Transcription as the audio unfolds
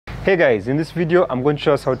Hey guys, in this video I'm going to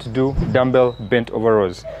show us how to do dumbbell bent over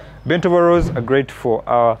rows. Bent over rows are great for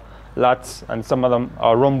our lats and some other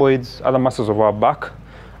our rhomboids, other muscles of our back.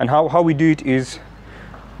 And how we do it is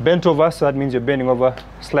bent over, so that means you're bending over,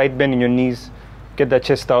 slight bend in your knees, get that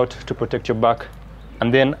chest out to protect your back.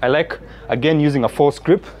 And then I like, again, using a false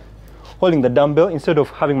grip, holding the dumbbell instead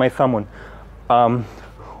of having my thumb on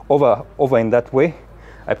over in that way.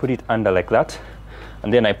 I put it under like that,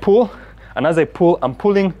 and then I pull. And as I pull, I'm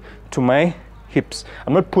pulling to my hips.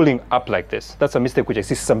 I'm not pulling up like this. That's a mistake which I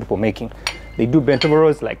see some people making. They do bent over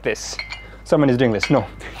rows like this. Someone is doing this. No,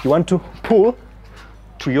 you want to pull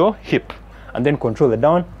to your hip and then control the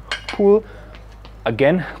down, pull,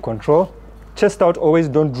 again, control. Chest out, always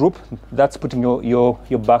don't droop. That's putting your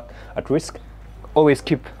back at risk. Always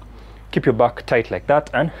keep your back tight like that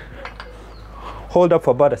and hold up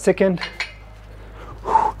for about a second.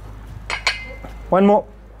 One more.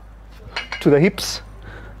 To the hips,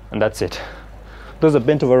 and that's it. Those are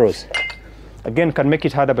bent over rows. Again, can make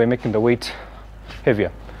it harder by making the weight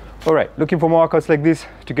heavier. All right, looking for more workouts like this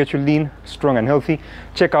to get you lean, strong, and healthy?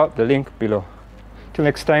 Check out the link below. Till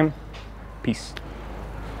next time, peace.